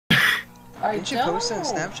Didn't you post it on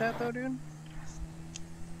Snapchat though, dude?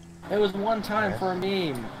 It was one time for a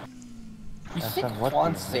meme. You think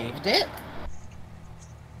Juan saved it?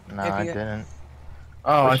 No, I didn't.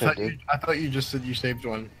 Oh, I thought you just said you saved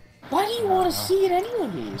one. Why do you want to see it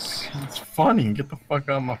anyways? It's funny. Get the fuck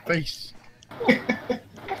out of my face.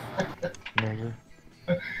 Nigga.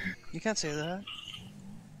 You can't say that.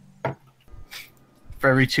 For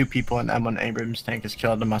every 2 people an M1 Abrams tank is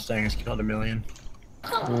killed, the Mustang is killed 1,000,000.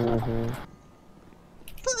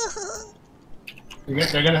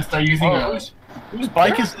 They're gonna start using whose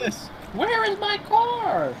bike is this? Where is my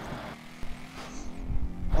car?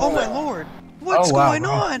 Oh my lord! What's going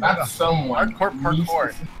on? That's someone. Hardcore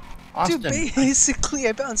parkour. Austin. Dude, basically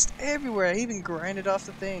I bounced everywhere. I even grinded off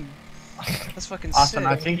the thing. That's fucking Austin,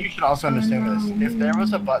 sick. I think you should also understand this. If there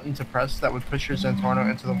was a button to press that would push your Zentorno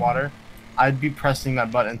into the water, I'd be pressing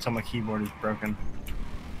that button until my keyboard is broken.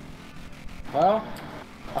 Well,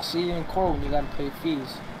 I'll see you in court when you gotta pay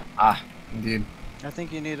fees. Ah, indeed. I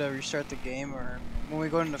think you need to restart the game, or when we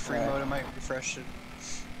go into free mode, it might refresh it.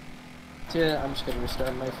 Yeah, I'm just gonna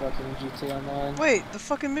restart my fucking GTA Online. Wait, the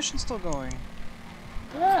fucking mission's still going.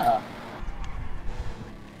 Yeah.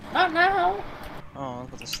 Not now. Oh, I was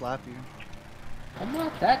about to slap you. I'm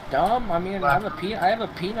not that dumb. I mean, I have a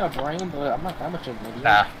peanut brain, but I'm not that much of an idiot.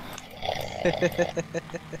 Ah.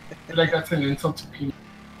 Like that's an insult to people.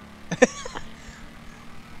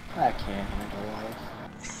 I can't handle life.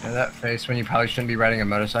 Yeah, that face when you probably shouldn't be riding a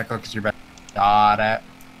motorcycle because you're about to die at.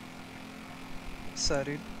 So,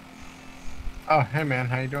 dude. Oh, hey man,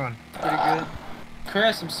 how you doing? Pretty good.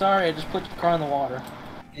 Chris, I'm sorry. I just put your car in the water.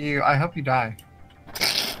 I hope you die.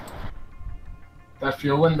 That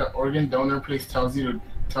feel when the organ donor place tells you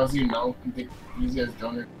no, and they use you as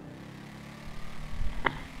donor.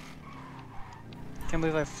 Can't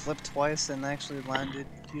believe I flipped twice and actually landed.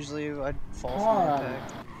 Usually I'd fall from the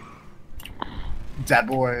impact. That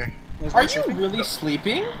boy. Are you really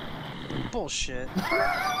sleeping? Bullshit.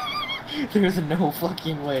 There's no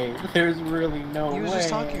fucking way. There's really no way. He was just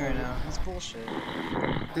talking right now. That's bullshit.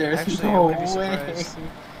 There's Actually, no I might be way. surprised.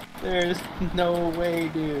 There's no way,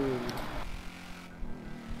 dude.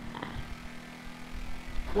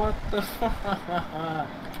 What the fuck?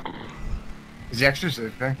 Is he actually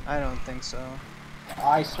sleeping? I don't think so.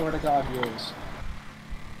 I swear to God he is.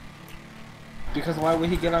 Because why would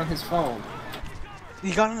he get on his phone?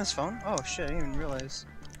 He got on his phone? Oh shit, I didn't even realize.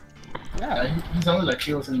 Yeah. He sounded like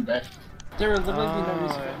he was in bed. There was literally no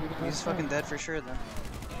reason. He's fucking dead for sure then.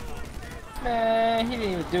 Man, he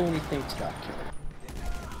didn't even do anything to that killer.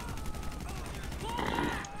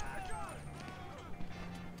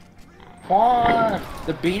 Juan,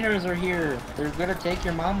 the beaners are here. They're gonna take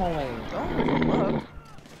your mom away. Don't look.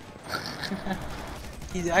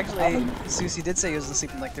 He actually, Susie did say he was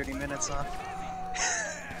asleep in like 30 minutes, huh?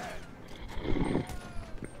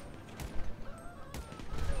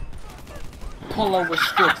 Pull over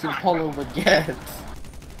sticks and pull over gets.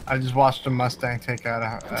 I just watched a Mustang take out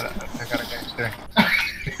a gangster.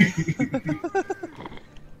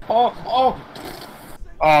 Oh!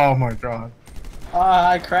 Oh my god.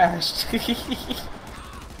 I crashed.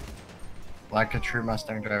 Like a true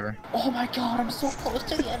Mustang driver. Oh my god, I'm so close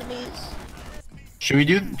to the enemies. Should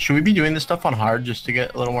we be doing this stuff on hard just to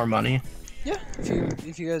get a little more money? Yeah,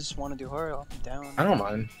 if you guys want to do hard, I'll be down. I don't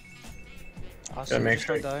mind. Awesome, make just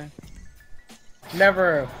sure. don't die.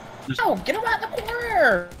 Never. Oh, get around the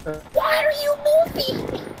corner! Why are you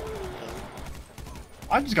moving?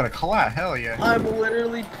 I just got a collat, hell yeah. I'm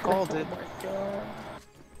literally Called it. Oh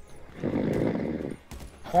my god.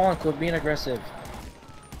 Juan, quit being aggressive.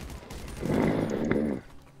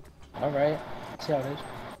 Alright, see how it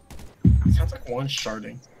is. Sounds like one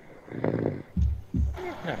sharding.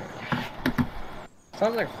 No.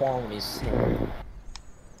 Sounds like Juan when he's sleeping.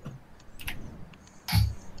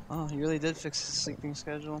 Oh, he really did fix his sleeping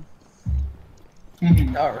schedule.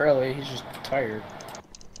 Not really, he's just tired.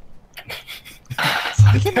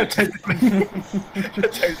 That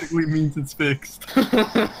technically means it's fixed.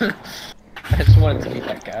 I just wanted to be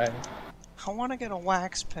that guy. I want to get a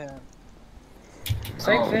wax pen.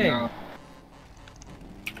 Same thing. No.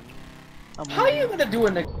 How are you gonna do a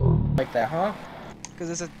like that, huh?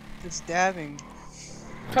 Because it's dabbing.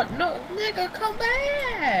 No, nigga, come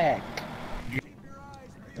back!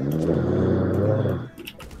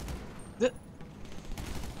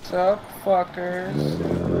 What's up, fuckers?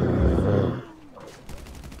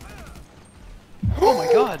 Oh my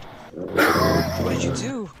god! What did you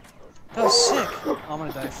do? That was sick. Oh, I'm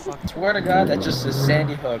gonna die. Fuck. Swear to God, that just says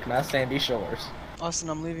Sandy Hook, not Sandy Shores. Austin,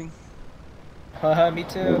 I'm leaving. Haha, me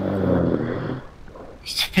too.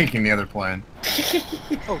 He's taking the other plane.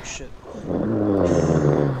 Oh shit.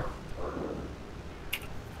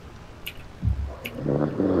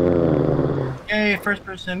 Yay, first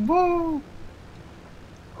person. Woo!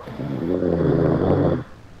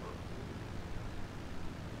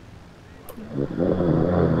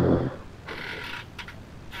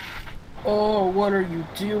 Oh, what are you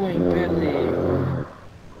doing, Billy?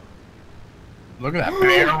 Look at that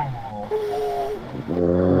barrel.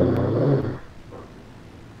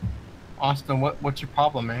 Austin, what's your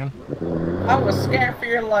problem, man? I was scared for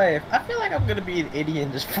your life. I feel like I'm gonna be an idiot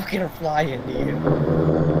and just fucking fly into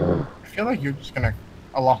you. I feel like you're just gonna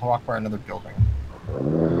Allahu Akbar another building.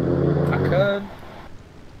 I could.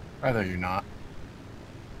 Rather you not.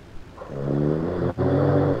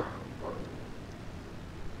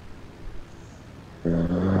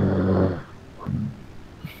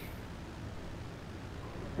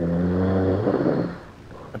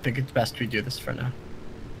 I think it's best we do this for now.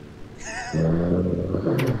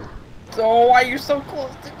 So why are you so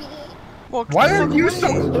close to me? Well, Why are you so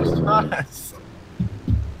close to us?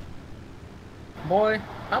 Boy,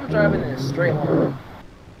 I'm driving in a straight line.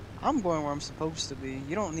 I'm going where I'm supposed to be.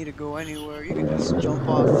 You don't need to go anywhere. You can just jump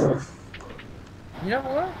off. You know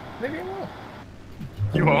what? Maybe I will.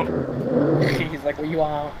 You won't. He's like, what you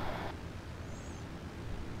want?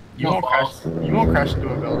 You won't crash. You won't crash into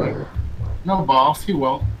a building. No balls, he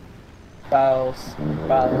will. Bows.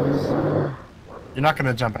 Bows. You're not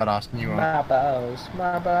gonna jump out, Austin. You won't. My bows.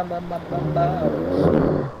 My bows.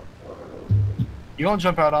 You won't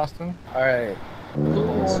jump out, Austin. Alright. Who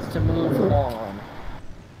wants to move on?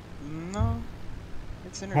 No.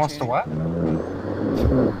 It's Who entertaining. wants to what?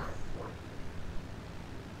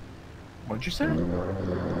 What'd you say?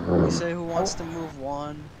 You say who wants to move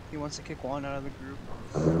Juan? He wants to kick Juan out of the group.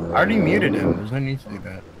 I already muted him. There's no need to do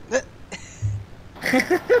that.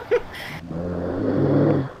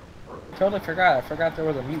 Totally forgot. I forgot there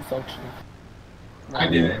was a mute function. I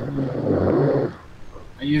did it.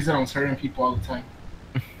 I use it on certain people all the time.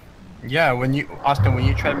 Yeah, Austin, when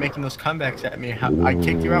you tried making those comebacks at me, I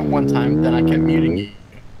kicked you out one time, then I kept muting you.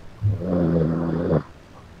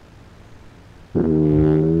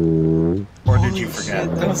 Or did you forget?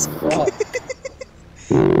 Shit, that was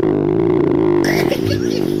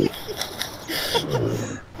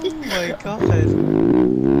Oh my god.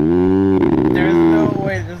 There's no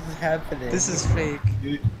way this is happening. This is fake.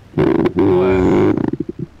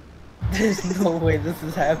 There's no way this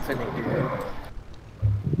is happening, dude.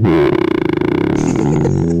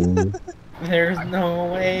 There's no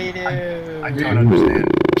way, dude. I don't understand.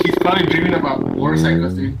 He's probably dreaming about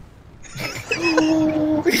motorcycles, dude.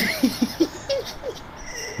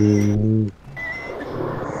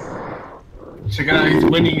 Check it out, he's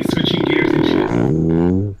winning, he's switching gears and shit.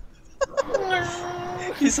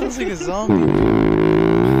 He sounds like a zombie.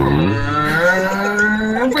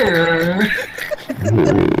 I'm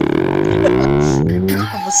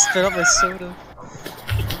gonna spit out my soda.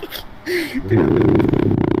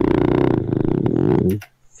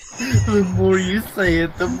 The more you say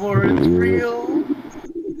it, the more it's real.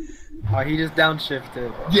 Oh, he just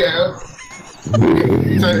downshifted. Yeah.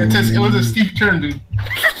 It was a steep turn, dude.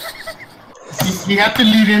 He had to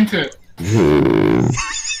lead into it.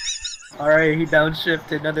 Alright, he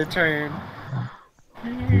downshifted, another turn.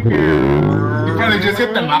 He probably just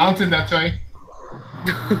hit the mountain, that's why.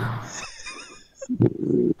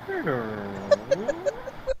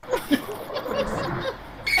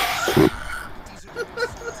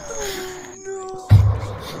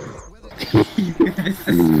 This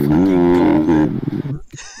is fucking golden.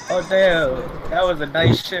 Oh damn, that was a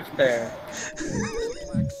nice shift there.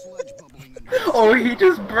 Oh, he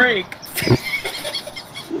just braked.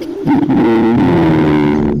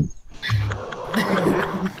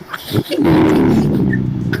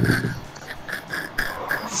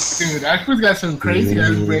 Dude, Ashford's got some crazy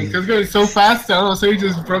ass brakes. It's going so fast, so he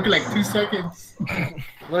just broke it like 2 seconds.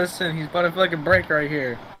 Listen, he's about to fucking break right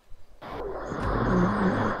here.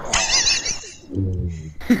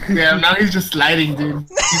 Yeah, now he's just sliding, dude.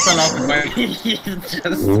 He fell off the bike. He's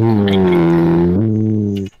just.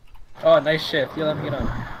 Oh, nice shift. You let me get on.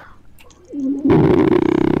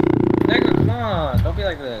 Nigga, come on. Don't be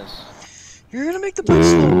like this. You're gonna make the bike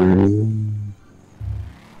slower.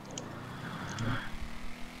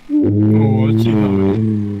 Oh, what's he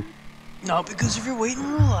Not because of your weight in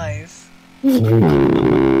real life.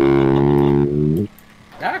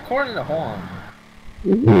 Not according to Horn.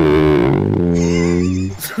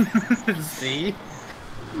 See?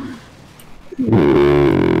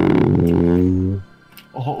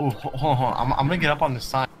 Hold on. I'm gonna get up on the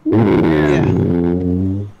side. Yeah.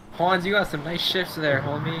 Horns, you got some nice shifts there,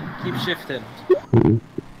 homie. Keep shifting.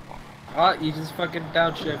 Oh, you just fucking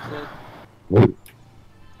downshifted.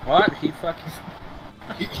 What? He fucking...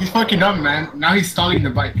 He's fucking up, man. Now he's stalling the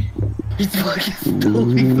bike. He's fucking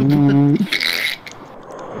spilling the blood.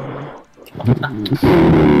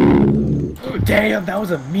 Damn, that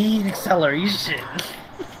was a mean acceleration.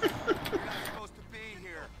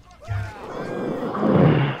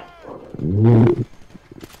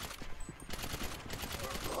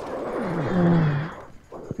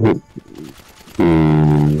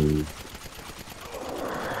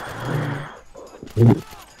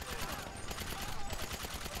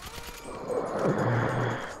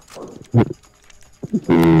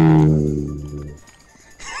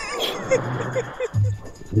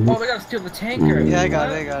 Oh, we gotta steal the tanker. Yeah, I got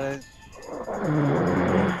it, I got it.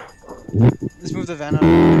 Let's move the van out.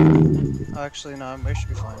 Oh, actually, no, I should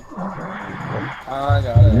be fine. I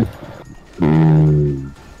got it.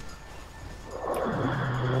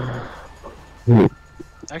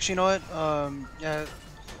 Actually, you know what? Yeah,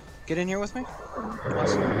 get in here with me.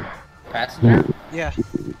 Awesome. Passenger? Yeah.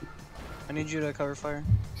 I need you to cover fire.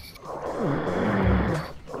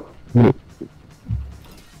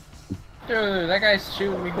 Dude, that guy's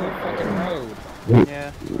shooting me from the fucking road.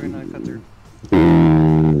 Yeah, we're gonna cut through.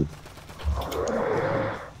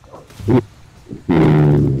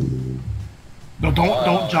 No,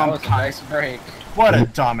 don't jump. That was a nice break. What a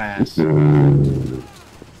dumbass.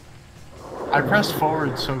 I pressed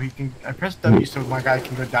forward so he can. I pressed W so my guy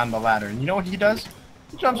can go down the ladder. And you know what he does?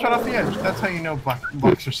 He jumps right off the edge. That's how you know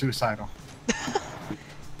bucks are suicidal.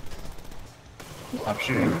 Stop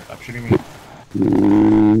shooting. Stop shooting me.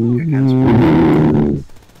 Good cancer.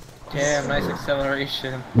 Damn, nice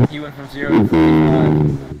acceleration. He went from 0 to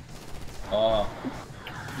 45. Oh.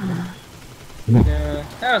 Yeah,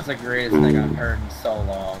 that was the greatest thing I've heard in so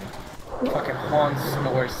long. Fucking Juan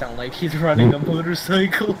snores sound like he's running a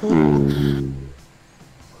motorcycle.